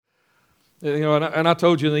And I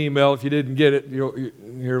told you in the email, if you didn't get it, you'll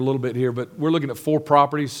hear a little bit here, but we're looking at 4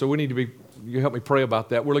 properties, so we need to be, you help me pray about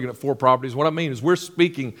that. We're looking at 4 properties. What I mean is we're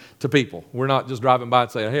speaking to people. We're not just driving by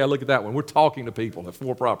and saying, hey, look at that one. We're talking to people at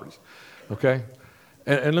 4 properties, okay?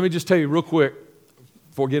 And let me just tell you real quick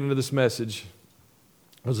before we get into this message,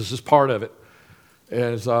 because this is part of it,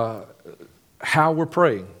 is how we're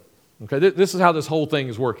praying. Okay, this is how this whole thing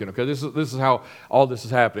is working. Okay, this is how all this is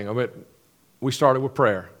happening. I mean, we started with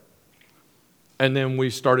prayer. And then we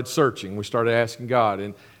started searching. We started asking God.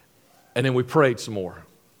 And then we prayed some more.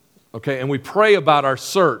 Okay? And we pray about our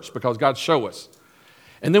search because God show us.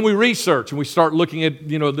 And then we research and we start looking at,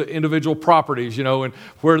 the individual properties, and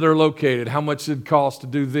where they're located, how much it costs to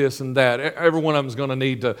do this and that. Every one of them is going to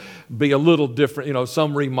need to be a little different,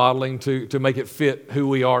 some remodeling to make it fit who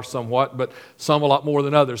we are somewhat, but some a lot more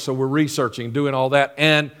than others. So we're researching, doing all that,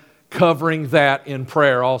 and covering that in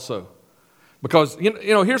prayer also. Because,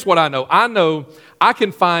 here's what I know. I know I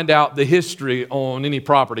can find out the history on any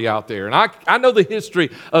property out there. And I know the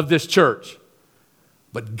history of this church.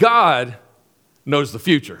 But God knows the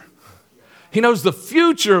future. He knows the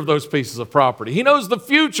future of those pieces of property. He knows the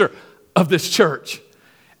future of this church.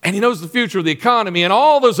 And He knows the future of the economy and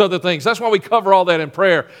all those other things. That's why we cover all that in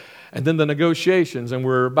prayer. And then the negotiations. And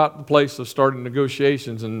we're about the place of starting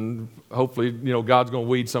negotiations. And hopefully, God's going to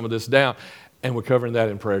weed some of this down. And we're covering that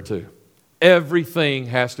in prayer too. Everything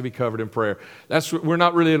has to be covered in prayer. We're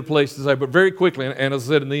not really at a place to say, but very quickly, and as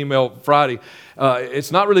I said in the email Friday,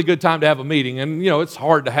 it's not really a good time to have a meeting. And, it's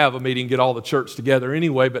hard to have a meeting, get all the church together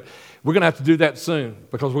anyway, but we're going to have to do that soon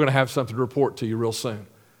because we're going to have something to report to you real soon.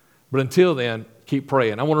 But until then, keep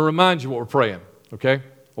praying. I want to remind you what we're praying, okay?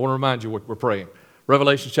 I want to remind you what we're praying.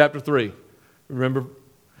 Revelation chapter 3. Remember,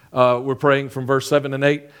 we're praying from verse 7 and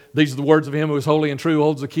 8. These are the words of Him who is holy and true, who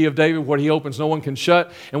holds the key of David. What He opens, no one can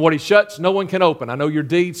shut. And what He shuts, no one can open. I know your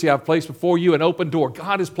deeds. See, I've placed before you an open door.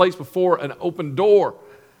 God has placed before an open door.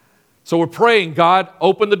 So we're praying, God,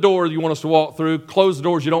 open the door you want us to walk through. Close the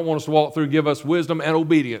doors you don't want us to walk through. Give us wisdom and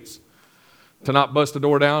obedience to not bust the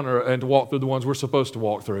door down and to walk through the ones we're supposed to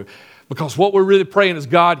walk through. Because what we're really praying is,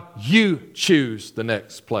 God, you choose the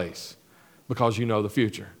next place because you know the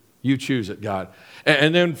future. You choose it, God.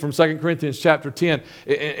 And then from 2 Corinthians chapter 10,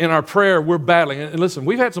 in our prayer, we're battling. And listen,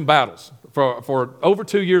 we've had some battles. For over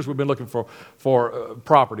 2 years, we've been looking for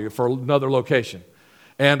property, for another location.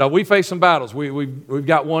 And we face some battles. We've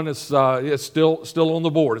got one that's it's still on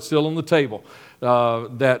the board. It's still on the table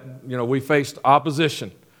that, we faced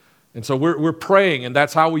opposition. And so we're praying, and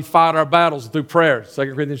that's how we fight our battles, through prayer.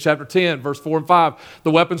 2 Corinthians chapter 10, verse 4 and 5.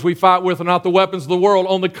 The weapons we fight with are not the weapons of the world.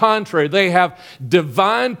 On the contrary, they have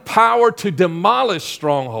divine power to demolish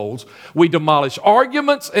strongholds. We demolish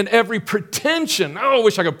arguments and every pretension. Oh, I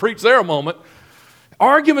wish I could preach there a moment.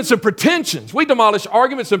 Arguments and pretensions. We demolish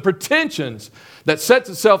arguments and pretensions that sets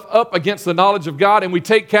itself up against the knowledge of God, and we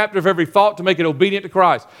take captive every thought to make it obedient to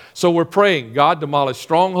Christ. So we're praying, God, demolish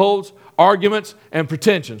strongholds, arguments, and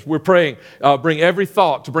pretensions. We're praying,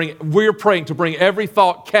 we're praying to bring every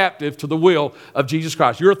thought captive to the will of Jesus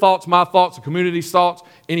Christ. Your thoughts, my thoughts, the community's thoughts,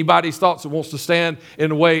 anybody's thoughts that wants to stand in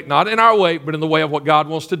the way, not in our way, but in the way of what God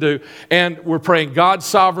wants to do. And we're praying God's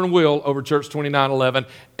sovereign will over Church 2911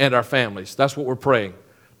 and our families. That's what we're praying.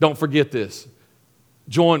 Don't forget this.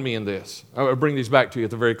 Join me in this. I'll bring these back to you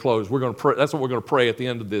at the very close. We're going to pray. That's what we're going to pray at the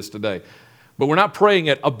end of this today. But we're not praying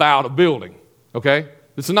it about a building, okay?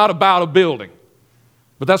 This is not about a building.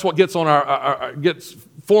 But that's what gets gets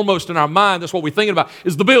foremost in our mind. That's what we're thinking about,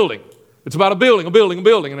 is the building. It's about a building. And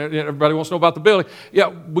everybody wants to know about the building. Yeah,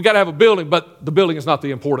 we got to have a building, but the building is not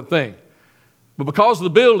the important thing. But because of the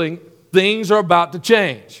building, things are about to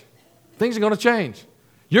change. Things are going to change.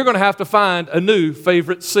 You're going to have to find a new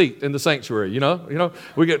favorite seat in the sanctuary. You're going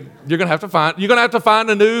to have to find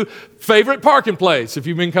a new favorite parking place. If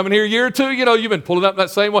you've been coming here a year or two, you've been pulling up that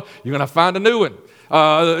same one. You're going to have to find a new one.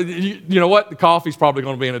 You know what? The coffee's probably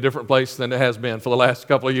going to be in a different place than it has been for the last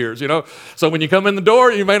couple of years, So when you come in the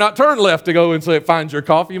door, you may not turn left to go and say, find your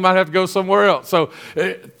coffee. You might have to go somewhere else. So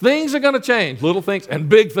things are going to change, little things and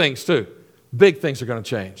big things too. Big things are going to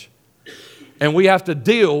change. And we have to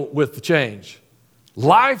deal with the change.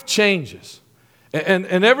 Life changes.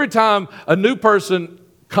 And every time a new person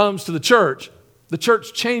comes to the church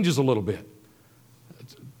changes a little bit.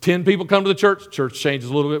 10 people come to the church changes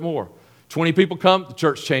a little bit more. 20 people come, the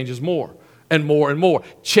church changes more and more and more.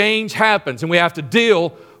 Change happens, and we have to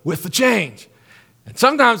deal with the change. And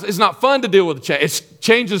sometimes it's not fun to deal with the change.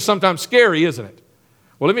 Change is sometimes scary, isn't it?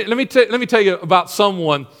 Well, let me tell you about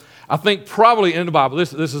someone, I think probably in the Bible,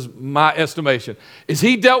 this is my estimation, is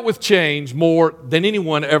he dealt with change more than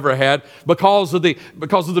anyone ever had because of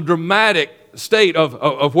the dramatic state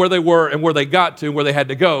of where they were and where they got to and where they had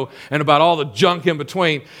to go and about all the junk in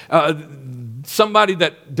between. Somebody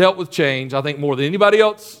that dealt with change, I think more than anybody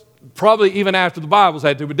else, probably even after the Bible's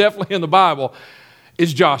had to, but definitely in the Bible,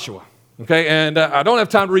 is Joshua. Okay, and I don't have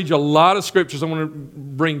time to read you a lot of scriptures. I'm going to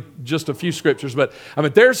bring just a few scriptures, but I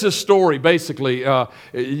mean, there's this story. Basically,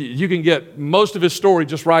 you can get most of his story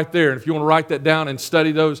just right there. And if you want to write that down and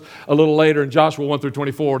study those a little later in Joshua 1 through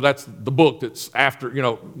 24, that's the book that's after,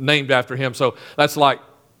 named after him. So that's like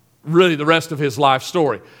really the rest of his life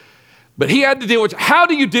story. But he had to deal with, how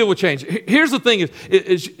do you deal with change? Here's the thing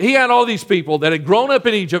is he had all these people that had grown up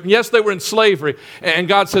in Egypt. And yes, they were in slavery. And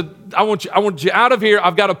God said, I want you out of here.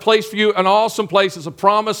 I've got a place for you, an awesome place. It's a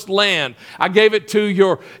promised land. I gave it to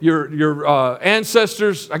your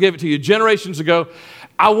ancestors. I gave it to you generations ago.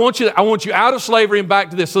 I want you out of slavery and back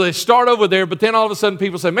to this. So they start over there, but then all of a sudden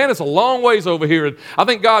people say, man, it's a long ways over here. And I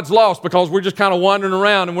think God's lost because we're just kind of wandering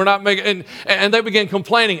around and we're not making, and they begin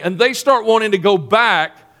complaining. And they start wanting to go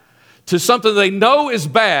back to something they know is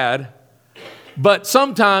bad, but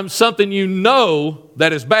sometimes something you know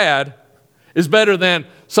that is bad is better than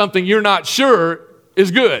something you're not sure is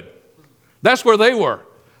good. That's where they were.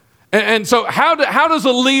 And so how does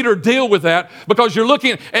a leader deal with that? Because you're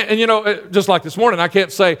looking, and just like this morning, I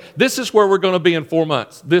can't say, this is where we're going to be in 4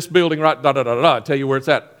 months. This building, right, I'll tell you where it's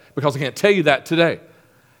at, because I can't tell you that today.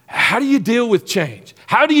 How do you deal with change?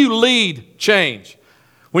 How do you lead change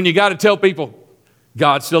when you got to tell people,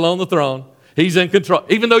 God's still on the throne. He's in control.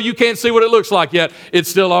 Even though you can't see what it looks like yet, it's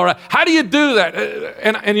still all right. How do you do that?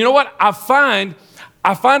 And you know what? I find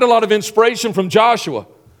a lot of inspiration from Joshua.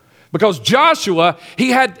 Because Joshua,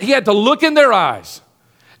 he had to look in their eyes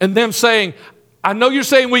and them saying, I know you're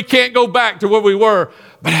saying we can't go back to where we were,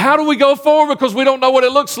 but how do we go forward because we don't know what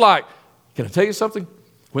it looks like? Can I tell you something?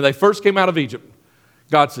 When they first came out of Egypt,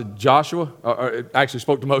 God said, Joshua, or actually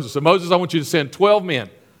spoke to Moses, said, Moses, I want you to send 12 men.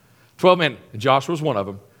 12 men, and Joshua was one of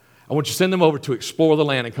them. I want you to send them over to explore the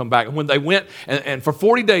land and come back. And when they went, and for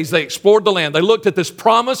 40 days they explored the land, they looked at this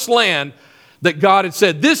promised land that God had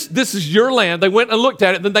said, this is your land. They went and looked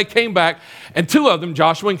at it, and then they came back, and two of them,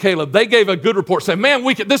 Joshua and Caleb, they gave a good report, saying, man,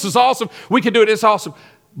 this is awesome. We can do it. It's awesome.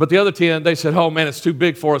 But the other 10, they said, oh, man, it's too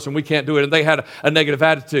big for us, and we can't do it. And they had a negative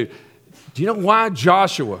attitude. Do you know why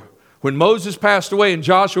Joshua, when Moses passed away and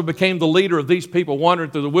Joshua became the leader of these people wandering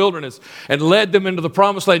through the wilderness and led them into the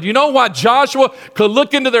promised land, you know why Joshua could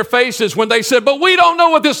look into their faces when they said, but we don't know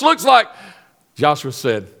what this looks like? Joshua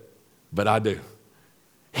said, but I do.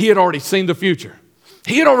 He had already seen the future.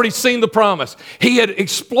 He had already seen the promise. He had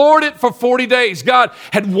explored it for 40 days. God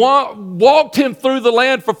had walked him through the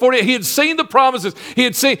land for 40 days. He had seen the promises. He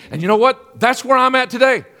had seen, and you know what? That's where I'm at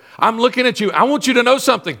today. I'm looking at you. I want you to know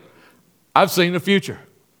something. I've seen the future.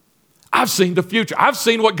 I've seen the future. I've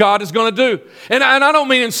seen what God is going to do. And I don't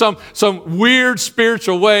mean in some weird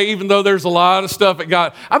spiritual way, even though there's a lot of stuff that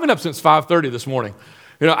God. I've been up since 5:30 this morning.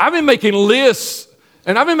 I've been making lists,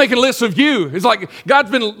 and I've been making lists of you. It's like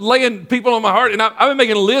God's been laying people on my heart, and I've been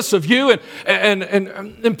making lists of you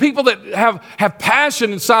and people that have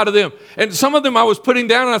passion inside of them. And some of them I was putting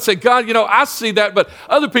down, and I said, God, I see that, but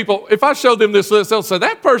other people, if I show them this list, they'll say,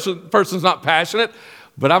 that person's not passionate.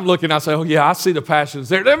 But I'm looking, I say, oh yeah, I see the passions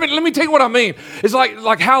there. Let me tell you what I mean. It's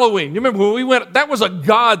like Halloween. You remember when we went, that was a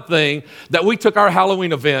God thing that we took our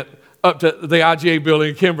Halloween event up to the IGA building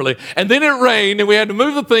in Kimberly. And then it rained and we had to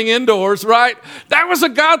move the thing indoors, right? That was a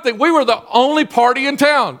God thing. We were the only party in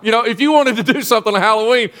town. If you wanted to do something on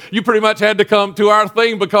Halloween, you pretty much had to come to our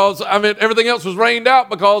thing because, everything else was rained out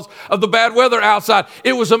because of the bad weather outside.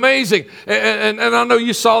 It was amazing. And I know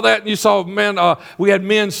you saw that, and you saw, we had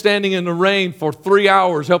men standing in the rain for 3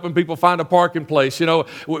 hours helping people find a parking place.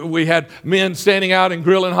 We had men standing out and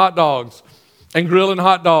grilling hot dogs. And grilling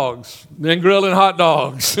hot dogs, and grilling hot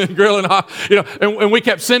dogs, and grilling hot, and we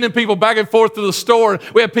kept sending people back and forth to the store.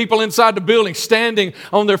 We had people inside the building standing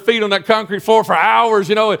on their feet on that concrete floor for hours,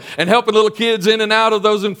 and helping little kids in and out of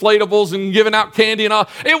those inflatables and giving out candy and all.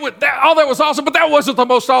 All that was awesome, but that wasn't the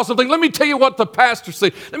most awesome thing. Let me tell you what the pastor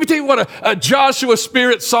said. Let me tell you what a Joshua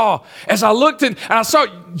spirit saw. As I looked and I saw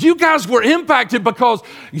you guys were impacted because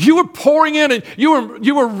you were pouring in and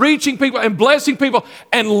you were reaching people and blessing people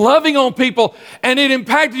and loving on people. And it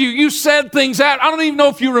impacted you. You said things out. I don't even know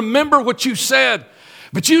if you remember what you said,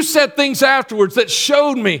 but you said things afterwards that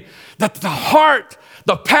showed me that the heart,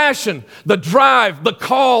 the passion, the drive, the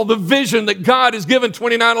call, the vision that God has given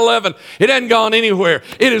 2911, it hadn't gone anywhere.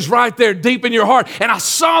 It is right there deep in your heart. And I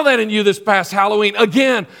saw that in you this past Halloween.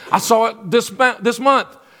 Again, I saw it this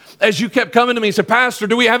month as you kept coming to me and said, Pastor,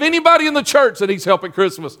 do we have anybody in the church that needs help at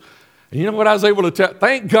Christmas? And you know what I was able to tell?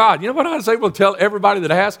 Thank God. You know what I was able to tell everybody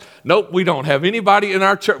that asked? Nope, we don't have anybody in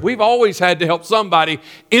our church. We've always had to help somebody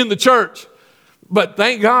in the church. But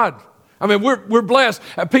thank God. I mean, we're blessed.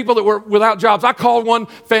 People that were without jobs. I called one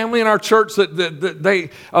family in our church that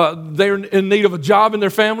they're in need of a job in their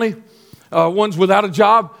family. One's without a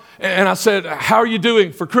job. And I said, how are you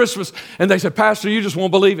doing for Christmas? And they said, Pastor, you just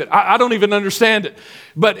won't believe it. I don't even understand it.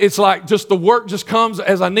 But it's like just the work just comes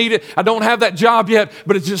as I need it. I don't have that job yet,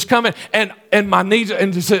 but it's just coming. And my needs,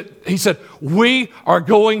 and he said, we are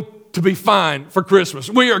going to be fine for Christmas.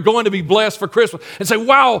 We are going to be blessed for Christmas. And say,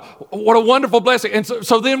 wow, what a wonderful blessing. And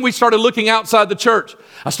so then we started looking outside the church.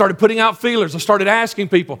 I started putting out feelers. I started asking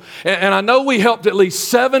people. And I know we helped at least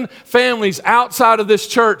 7 families outside of this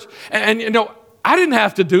church. And you know, I didn't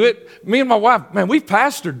have to do it. Me and my wife, man, we've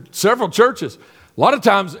pastored several churches. A lot of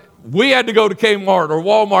times we had to go to Kmart or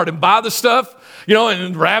Walmart and buy the stuff, you know,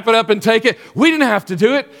 and wrap it up and take it. We didn't have to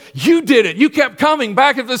do it. You did it. You kept coming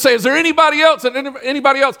back and say, is there anybody else? And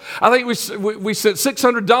anybody else? I think we sent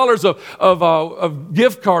 $600 of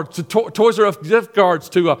gift cards to Toys R Us gift cards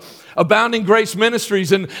to Abounding Grace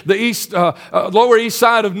Ministries in the Lower East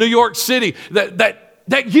Side of New York City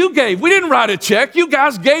that you gave. We didn't write a check. You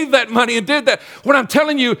guys gave that money and did that. What I'm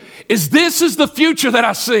telling you is this is the future that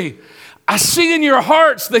I see. I see in your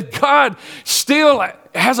hearts that God still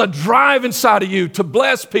has a drive inside of you to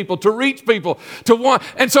bless people, to reach people, to want.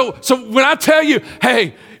 And so when I tell you,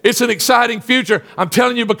 hey, it's an exciting future, I'm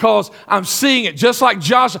telling you because I'm seeing it. Just like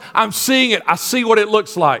Joshua, I'm seeing it. I see what it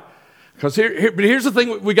looks like. Because but here's the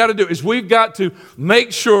thing we got to do is we've got to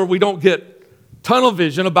make sure we don't get tunnel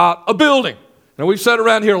vision about a building. Now, we've said it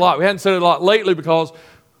around here a lot. We hadn't said it a lot lately because,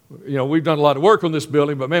 you know, we've done a lot of work on this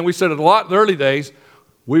building. But, man, we said it a lot in the early days.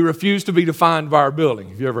 We refuse to be defined by our building.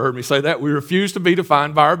 Have you ever heard me say that? We refuse to be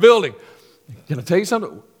defined by our building. Can I tell you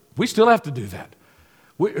something? We still have to do that.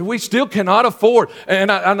 We still cannot afford.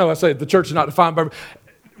 And I know I say the church is not defined by.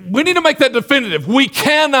 We need to make that definitive. We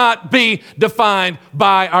cannot be defined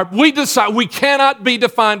by our. We decide we cannot be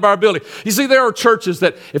defined by our building. You see, there are churches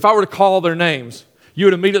that if I were to call their names, you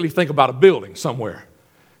would immediately think about a building somewhere.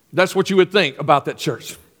 That's what you would think about that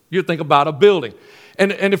church. You'd think about a building.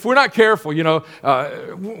 And if we're not careful, you know,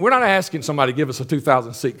 we're not asking somebody to give us a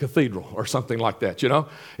 2,000-seat cathedral or something like that, you know.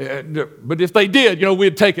 But if they did, you know,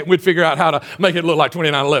 we'd take it and we'd figure out how to make it look like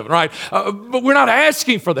 2911, right? But we're not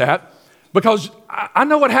asking for that because I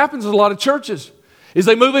know what happens in a lot of churches is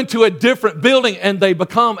they move into a different building and they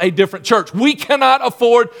become a different church. We cannot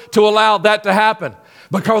afford to allow that to happen.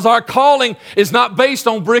 Because our calling is not based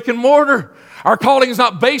on brick and mortar. Our calling is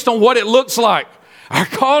not based on what it looks like. Our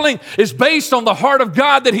calling is based on the heart of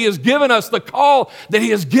God that He has given us, the call that He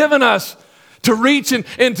has given us to reach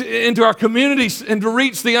into our communities and to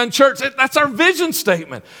reach the unchurched. That's our vision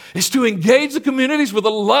statement, is to engage the communities with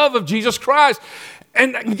the love of Jesus Christ.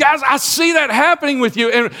 And guys, I see that happening with you.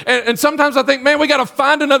 And sometimes I think, man, we got to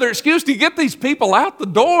find another excuse to get these people out the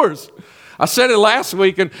doors. I said it last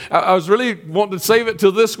week, and I was really wanting to save it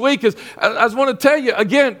till this week. I just want to tell you,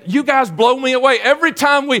 again, you guys blow me away. Every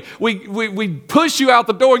time we push you out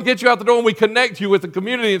the door and get you out the door and we connect you with the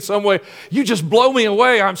community in some way, you just blow me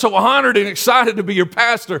away. I'm so honored and excited to be your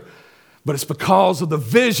pastor. But it's because of the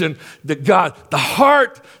vision that God, the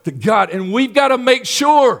heart that God, and we've got to make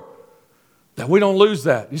sure that we don't lose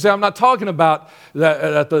that. You see, I'm not talking about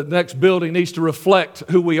that the next building needs to reflect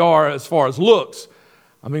who we are as far as looks.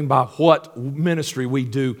 I mean by what ministry we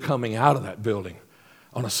do coming out of that building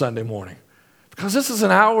on a Sunday morning. Because this is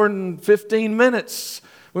an hour and 15 minutes.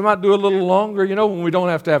 We might do a little longer, you know, when we don't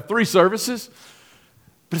have to have 3 services.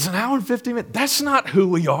 But it's an hour and 15 minutes. That's not who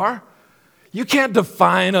we are. You can't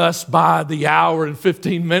define us by the hour and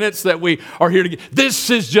 15 minutes that we are here to get.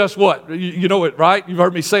 This is just what? You know it, right? You've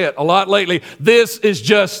heard me say it a lot lately. This is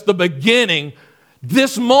just the beginning.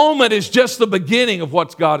 This moment is just the beginning of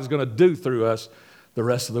what God is going to do through us the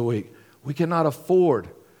rest of the week. We cannot afford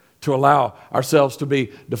to allow ourselves to be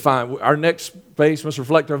defined. Our next space must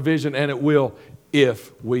reflect our vision, and it will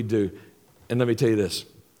if we do. And let me tell you this.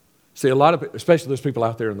 See, a lot of, especially those people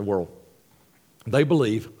out there in the world, they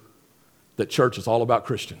believe that church is all about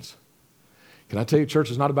Christians. Can I tell you, church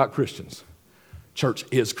is not about Christians. Church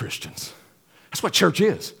is Christians. That's what church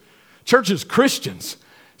is. Church is Christians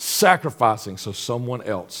sacrificing so someone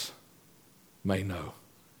else may know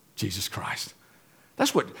Jesus Christ.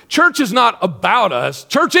 That's what, church is not about us.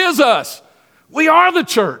 Church is us. We are the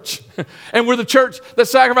church. And we're the church that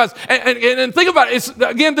sacrifices. And think about it.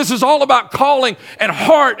 Again, this is all about calling and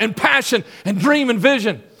heart and passion and dream and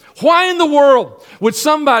vision. Why in the world would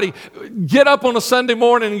somebody get up on a Sunday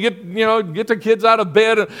morning and get their kids out of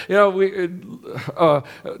bed? And,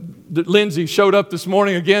 Lindsay showed up this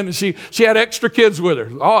morning again, and she had extra kids with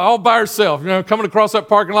her, all by herself, coming across that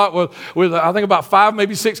parking lot with I think about 5,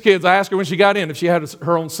 maybe 6 kids. I asked her when she got in if she had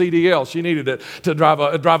her own CDL. She needed it to drive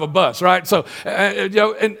a bus, right? So,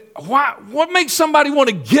 and what makes somebody want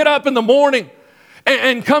to get up in the morning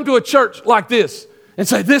and come to a church like this and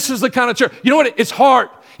say, this is the kind of church? You know what? It's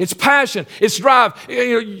heart. It's passion. It's drive.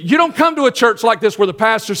 You don't come to a church like this where the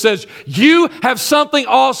pastor says, you have something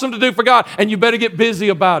awesome to do for God, and you better get busy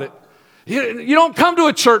about it. You don't come to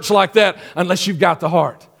a church like that unless you've got the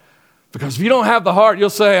heart. Because if you don't have the heart, you'll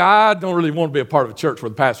say, I don't really want to be a part of a church where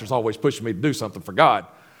the pastor's always pushing me to do something for God.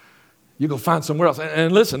 You go find somewhere else.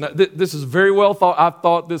 And listen, this is very well thought. I've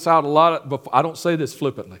thought this out a lot. Before. I don't say this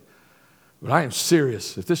flippantly. But I am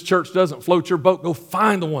serious. If this church doesn't float your boat, go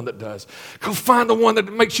find the one that does. Go find the one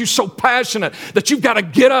that makes you so passionate that you've got to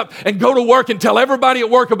get up and go to work and tell everybody at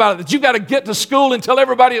work about it, that you've got to get to school and tell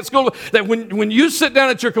everybody at school, that when you sit down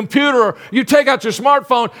at your computer or you take out your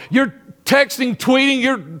smartphone, you're texting, tweeting,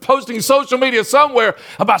 you're posting social media somewhere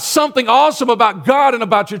about something awesome about God and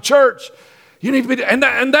about your church. You need to be, and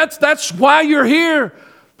that's why you're here,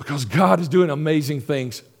 because God is doing amazing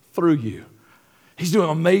things through you. He's doing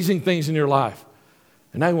amazing things in your life.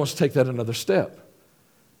 And now he wants to take that another step.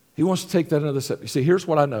 He wants to take that another step. You see, here's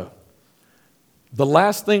what I know. The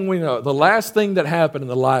last thing we know, the last thing that happened in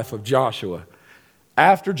the life of Joshua,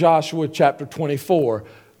 after Joshua chapter 24,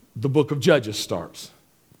 the book of Judges starts.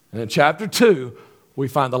 And in chapter 2, we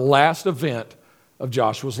find the last event of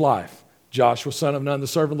Joshua's life. Joshua, son of Nun, the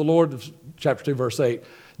servant of the Lord, chapter 2, verse 8,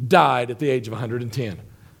 died at the age of 110.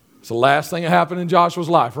 It's the last thing that happened in Joshua's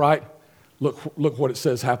life, right? Look what it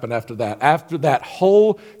says happened after that. After that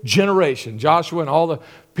whole generation, Joshua and all the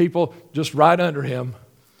people just right under him,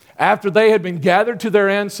 after they had been gathered to their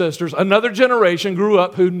ancestors, another generation grew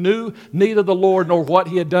up who knew neither the Lord nor what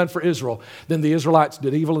he had done for Israel. Then the Israelites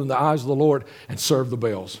did evil in the eyes of the Lord and served the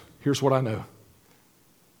Baals. Here's what I know.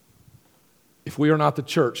 If we are not the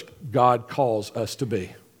church God calls us to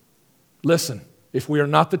be, listen, if we are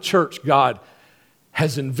not the church God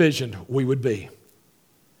has envisioned we would be,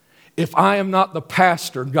 if I am not the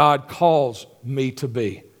pastor God calls me to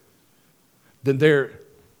be, then there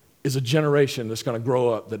is a generation that's going to grow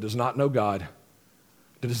up that does not know God,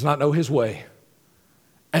 that does not know his way,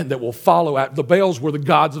 and that will follow after. The Baals were the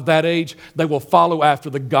gods of that age. They will follow after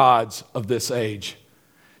the gods of this age.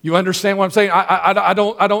 You understand what I'm saying? I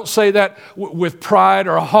don't say that with pride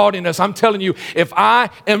or haughtiness. I'm telling you, if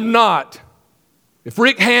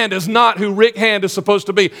Rick Hand is not who Rick Hand is supposed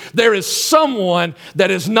to be, there is someone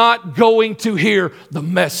that is not going to hear the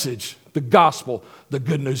message, the gospel, the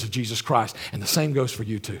good news of Jesus Christ. And the same goes for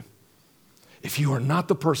you too. If you are not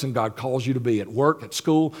the person God calls you to be at work, at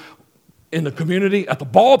school, in the community, at the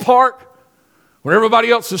ballpark, when everybody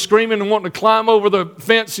else is screaming and wanting to climb over the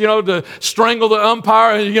fence, to strangle the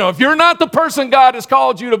umpire, if you're not the person God has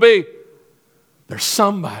called you to be, there's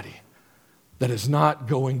somebody that is not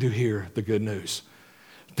going to hear the good news.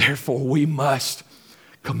 Therefore, we must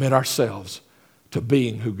commit ourselves to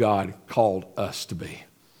being who God called us to be.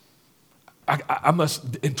 I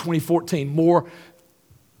must, in 2014, more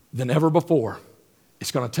than ever before,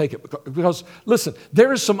 it's going to take it. Because, listen,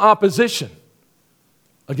 there is some opposition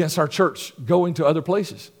against our church going to other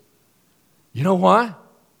places. You know why?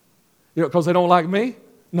 Because they don't like me?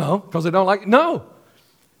 No. Because they don't like, no.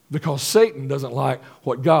 Because Satan doesn't like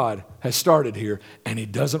what God has started here, and he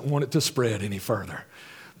doesn't want it to spread any further.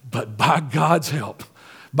 But by God's help,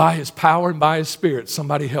 by his power and by his Spirit,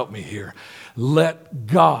 somebody help me here. Let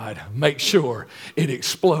God make sure it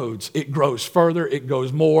explodes, it grows further, it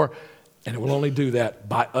goes more, and it will only do that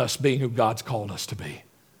by us being who God's called us to be.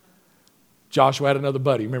 Joshua had another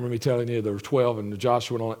buddy. Remember me telling you there were 12, and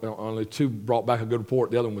Joshua only 2 brought back a good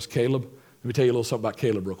report. The other one was Caleb. Let me tell you a little something about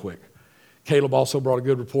Caleb real quick. Caleb also brought a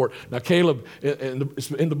good report. Now, Caleb, in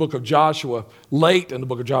the book of Joshua, late in the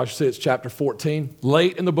book of Joshua, say it's chapter 14,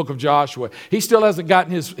 late in the book of Joshua, he still hasn't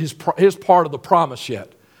gotten his part of the promise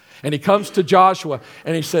yet. And he comes to Joshua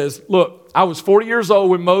and he says, look, I was 40 years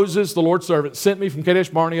old when Moses, the Lord's servant, sent me from Kadesh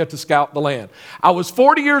Barnea to scout the land. I was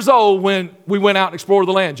 40 years old when we went out and explored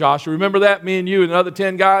the land, Joshua. Remember that, me and you and the other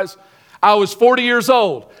 10 guys? I was 40 years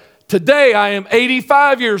old. Today, I am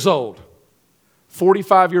 85 years old.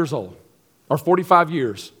 45 years old. Or 45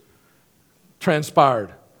 years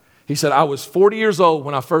transpired. He said, I was 40 years old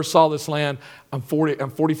when I first saw this land. I'm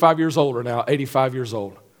 45 years older now, 85 years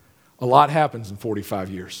old. A lot happens in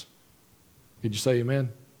 45 years. Did you say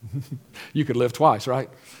amen? You could live twice, right?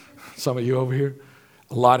 Some of you over here.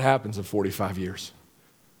 A lot happens in 45 years.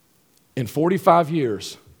 In 45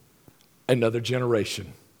 years, another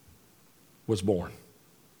generation was born.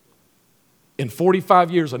 In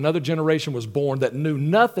 45 years, another generation was born that knew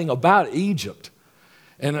nothing about Egypt.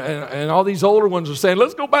 And all these older ones are saying,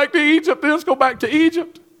 let's go back to Egypt, let's go back to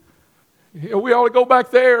Egypt. We ought to go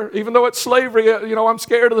back there, even though it's slavery, I'm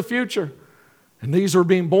scared of the future. And these are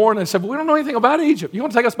being born, and they said, well, we don't know anything about Egypt. You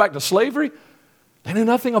want to take us back to slavery? They knew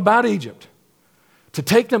nothing about Egypt. To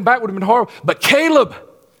take them back would have been horrible. But Caleb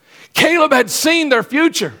had seen their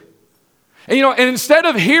future. And instead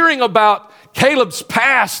of hearing about Caleb's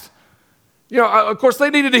past, of course, they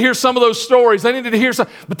needed to hear some of those stories. They needed to hear some,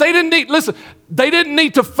 but they didn't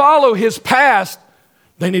need to follow his past.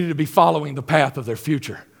 They needed to be following the path of their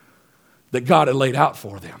future that God had laid out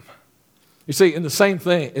for them. You see, in the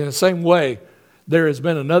same way, there has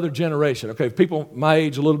been another generation. Okay, people my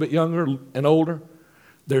age, a little bit younger and older,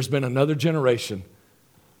 there's been another generation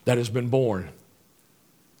that has been born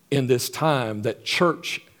in this time that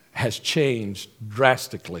church has changed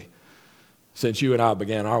drastically since you and I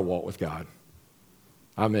began our walk with God.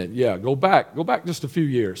 I mean, go back just a few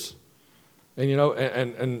years. And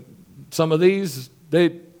and some of these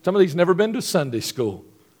never been to Sunday school.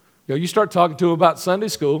 You start talking to them about Sunday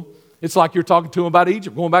school, it's like you're talking to them about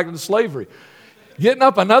Egypt, going back into slavery. Getting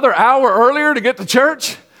up another hour earlier to get to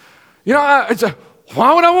church, why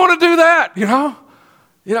would I want to do that?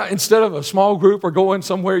 Instead of a small group or going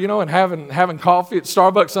somewhere, and having coffee at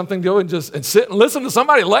Starbucks, something, go and sit and listen to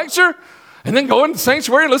somebody lecture, and then go into the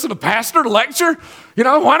sanctuary and listen to pastor lecture. Why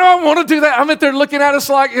do I want to do that? I mean, they're looking at us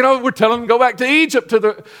like, we're telling them to go back to Egypt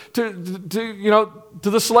to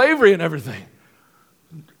the slavery and everything.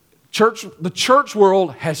 The church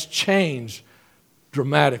world has changed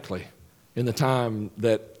dramatically in the time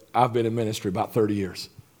that I've been in ministry, about 30 years.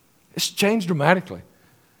 It's changed dramatically.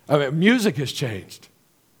 I mean, music has changed.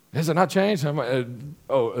 Has it not changed? And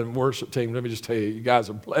worship team, let me just tell you, you guys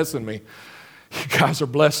are blessing me. You guys are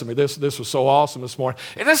blessing me. This was so awesome this morning.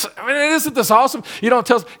 Isn't this awesome? You don't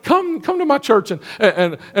tell us, come to my church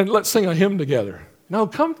and let's sing a hymn together. No,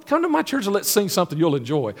 come to my church and let's sing something you'll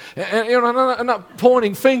enjoy. I'm not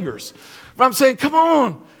pointing fingers, but I'm saying, come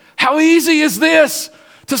on. How easy is this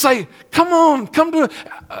to say, come on, come to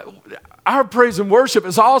our praise and worship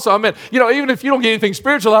is also, even if you don't get anything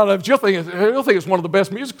spiritual out of it, you'll think it's one of the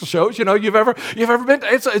best musical shows, you've ever been to.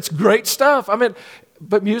 It's great stuff.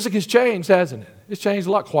 But music has changed, hasn't it? It's changed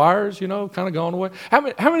a lot. Choirs, kind of gone away. How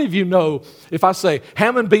many of you know, if I say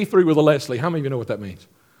Hammond B3 with a Leslie, how many of you know what that means?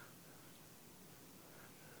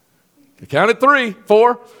 I counted 3,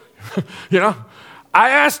 4, I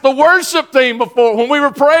asked the worship team before, when we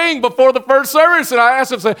were praying before the first service, and I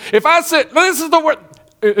asked them, if I said, this is the word,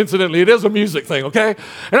 incidentally, it is a music thing, okay?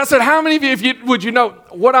 And I said, how many of you, would you know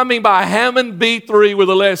what I mean by Hammond B3 with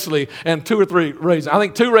a Leslie? And 2 or 3 raised. I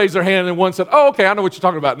think 2 raised their hand, and 1 said, oh, okay, I know what you're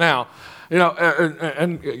talking about now.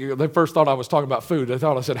 And they first thought I was talking about food. They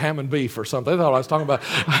thought I said ham and beef or something. They thought I was talking about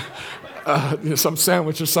some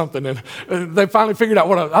sandwich or something. And they finally figured out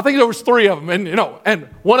I think there was 3 of them. And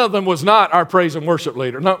one of them was not our praise and worship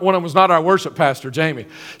leader. One of them was not our worship pastor, Jamie.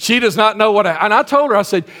 She does not know and I told her, I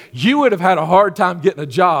said, you would have had a hard time getting a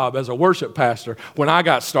job as a worship pastor when I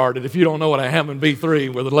got started if you don't know what a Hammond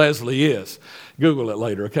B3 with a Leslie is. Google it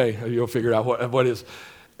later, okay? You'll figure out what is.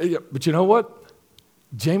 But you know what?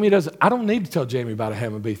 Jamie doesn't. I don't need to tell Jamie about a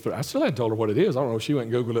Hammond B3. I still haven't told her what it is. I don't know if she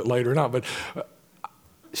went and Googled it later or not, but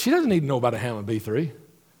she doesn't need to know about a Hammond B3.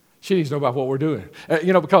 She needs to know about what we're doing.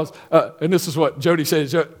 Because, and this is what Jody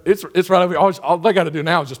says, it's right over here. All they got to do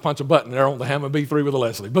now is just punch a button. They're on the Hammond B3 with a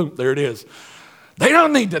Leslie. Boom, there it is. They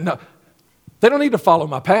don't need to know. They don't need to follow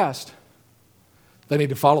my past. They need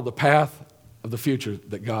to follow the path of the future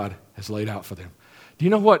that God has laid out for them. Do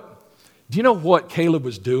you know what Caleb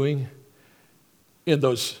was doing in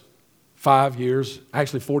those 5 years,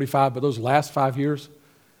 actually 45, but those last 5 years?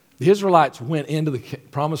 The Israelites went into the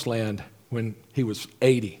promised land when he was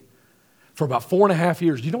 80. For about 4.5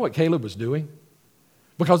 years, do you know what Caleb was doing?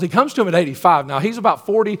 Because he comes to him at 85. Now, he's about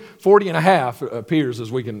 40 and a half, appears,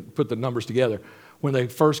 as we can put the numbers together, when they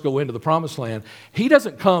first go into the promised land. He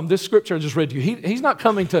doesn't come, this scripture I just read to you, he's not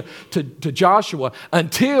coming to Joshua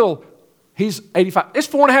until he's 85. It's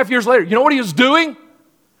 4.5 years later. You know what he was doing?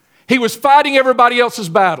 He was fighting everybody else's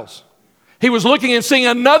battles. He was looking and seeing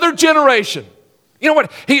another generation. You know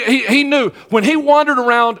what? He knew when he wandered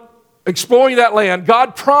around exploring that land,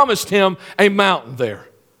 God promised him a mountain there.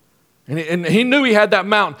 And he knew he had that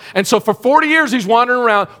mountain. And so for 40 years, he's wandering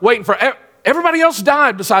around waiting for everybody else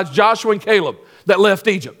died besides Joshua and Caleb that left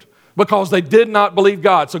Egypt because they did not believe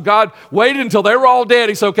God. So God waited until they were all dead.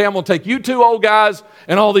 He said, okay, I'm going to take you 2 old guys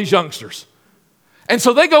and all these youngsters. And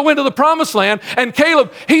so they go into the promised land, and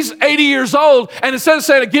Caleb, he's 80 years old, and instead of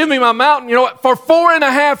saying, give me my mountain, you know what, for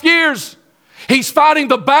 4.5 years, He's fighting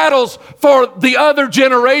the battles for the other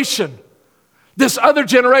generation. This other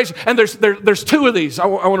generation, and there's two of these I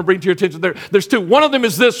want to bring to your attention. There's two. One of them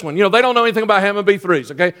is this one. You know, they don't know anything about Hammond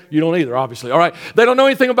B3s, okay? You don't either, obviously, all right? They don't know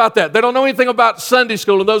anything about that. They don't know anything about Sunday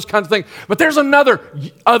school and those kinds of things. But there's another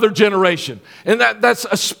other generation, and that's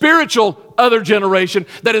a spiritual other generation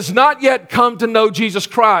that has not yet come to know Jesus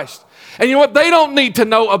Christ. And you know what? They don't need to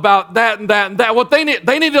know about that and that and that. What they need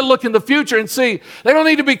to look in the future and see. They don't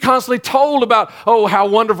need to be constantly told about, oh, how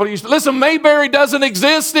wonderful it used to. Listen, Mayberry doesn't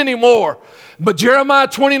exist anymore. But Jeremiah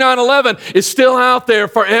 29:11 is still out there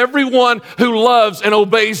for everyone who loves and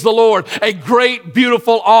obeys the Lord. A great,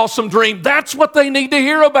 beautiful, awesome dream. That's what they need to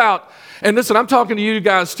hear about. And listen, I'm talking to you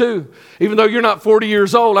guys too. Even though you're not 40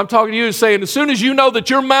 years old, I'm talking to you saying, as soon as you know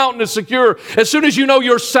that your mountain is secure, as soon as you know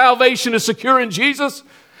your salvation is secure in Jesus,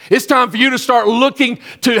 it's time for you to start looking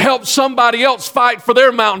to help somebody else fight for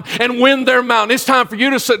their mountain and win their mountain. It's time for you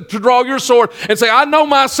to draw your sword and say, I know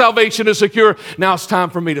my salvation is secure. Now it's time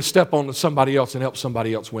for me to step on to somebody else and help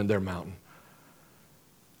somebody else win their mountain.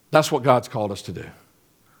 That's what God's called us to do.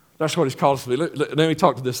 That's what He's called us to be. Let me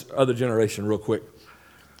talk to this other generation real quick.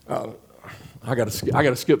 I got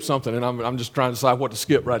to skip something, and I'm just trying to decide what to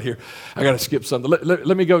skip right here. I got to skip something.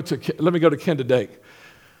 Let me go to Kenda Dake.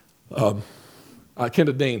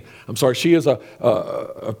 Kenda Dean, I'm sorry, she is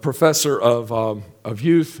a professor of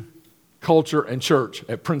youth, culture, and church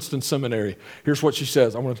at Princeton Seminary. Here's what she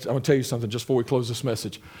says. I'm going to tell you something just before we close this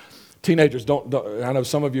message. Teenagers, don't I know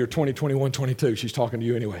some of you are 20, 21, 22. She's talking to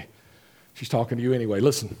you anyway. She's talking to you anyway.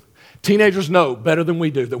 Listen, teenagers know better than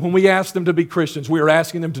we do that when we ask them to be Christians, we are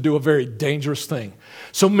asking them to do a very dangerous thing.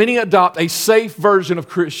 So many adopt a safe version of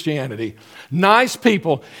Christianity. Nice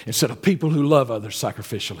people instead of people who love others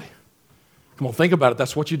sacrificially. Come on, think about it.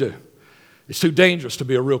 That's what you do. It's too dangerous to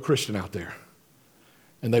be a real Christian out there.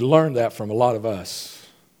 And they learned that from a lot of us.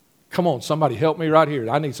 Come on, somebody help me right here.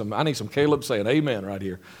 I need some Caleb saying amen right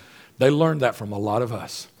here. They learned that from a lot of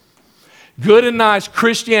us. Good and nice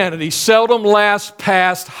Christianity seldom lasts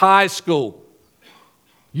past high school.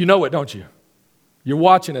 You know it, don't you? You're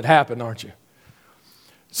watching it happen, aren't you?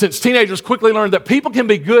 Since teenagers quickly learned that people can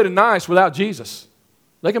be good and nice without Jesus.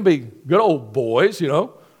 They can be good old boys, you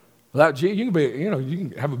know. Without Jesus, you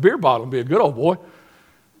can have a beer bottle and be a good old boy.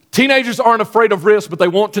 Teenagers aren't afraid of risk, but they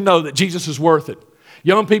want to know that Jesus is worth it.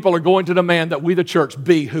 Young people are going to demand that we, the church,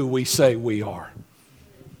 be who we say we are.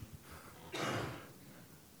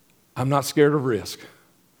 I'm not scared of risk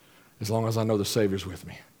as long as I know the Savior's with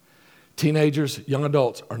me. Teenagers, young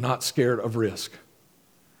adults are not scared of risk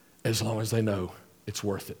as long as they know it's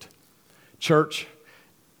worth it. Church,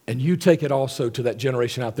 and you take it also to that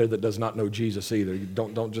generation out there that does not know Jesus either. You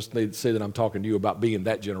don't just say that I'm talking to you about being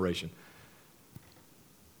that generation.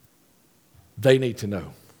 They need to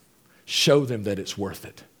know. Show them that it's worth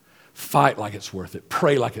it. Fight like it's worth it.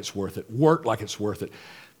 Pray like it's worth it. Work like it's worth it.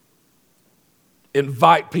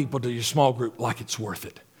 Invite people to your small group like it's worth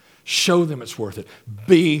it. Show them it's worth it.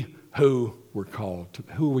 Be who we're called to.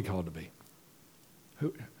 Who are we called to be?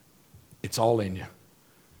 It's all in you.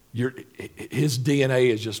 His DNA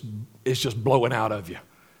is just blowing out of you.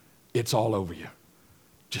 It's all over you.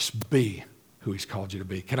 Just be who He's called you to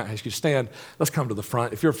be. Can I ask you to stand? Let's come to the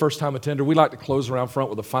front. If you're a first-time attender, we like to close around front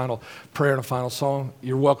with a final prayer and a final song.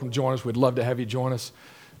 You're welcome to join us. We'd love to have you join us.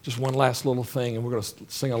 Just one last little thing, and we're going to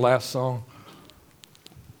sing a last song.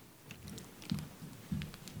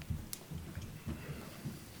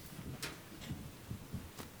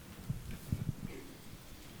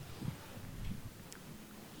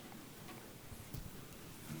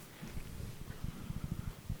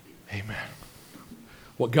 Amen.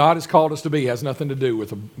 What God has called us to be has nothing to do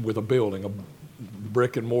with a building, a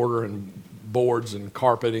brick and mortar and boards and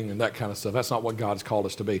carpeting and that kind of stuff. That's not what God has called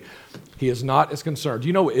us to be. He is not as concerned. Do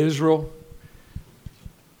you know Israel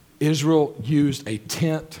used a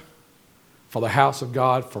tent for the house of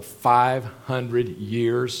God for 500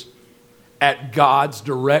 years at God's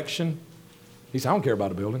direction? He said, I don't care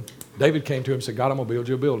about a building. David came to him and said, God, I'm going to build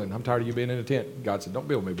you a building. I'm tired of you being in a tent. God said, don't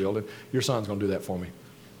build me a building. Your son's going to do that for me.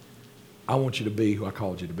 I want you to be who I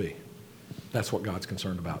called you to be. That's what God's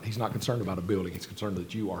concerned about. He's not concerned about a building. He's concerned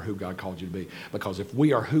that you are who God called you to be. Because if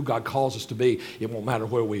we are who God calls us to be, it won't matter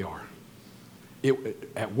where we are.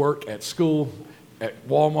 At work, at school, at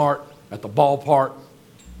Walmart, at the ballpark,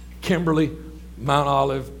 Kimberly, Mount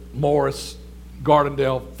Olive, Morris,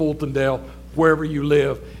 Gardendale, Fultondale, wherever you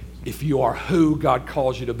live, if you are who God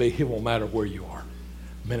calls you to be, it won't matter where you are.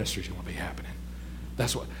 Ministry's going to be happening.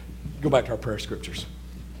 That's what. Go back to our prayer scriptures.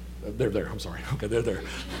 They're there. I'm sorry. Okay, they're there.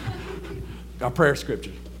 Our prayer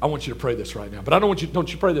scriptures. I want you to pray this right now. But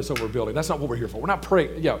don't you pray this over a building. That's not what we're here for. We're not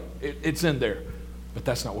praying. Yeah, it's in there. But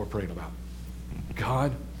that's not what we're praying about.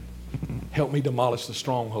 God, help me demolish the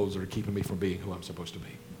strongholds that are keeping me from being who I'm supposed to be.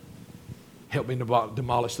 Help me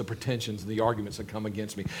demolish the pretensions and the arguments that come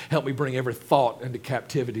against me. Help me bring every thought into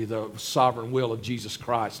captivity, the sovereign will of Jesus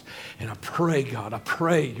Christ. And I pray, God, I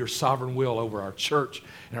pray your sovereign will over our church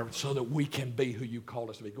so that we can be who you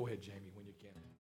called us to be. Go ahead, Jamie.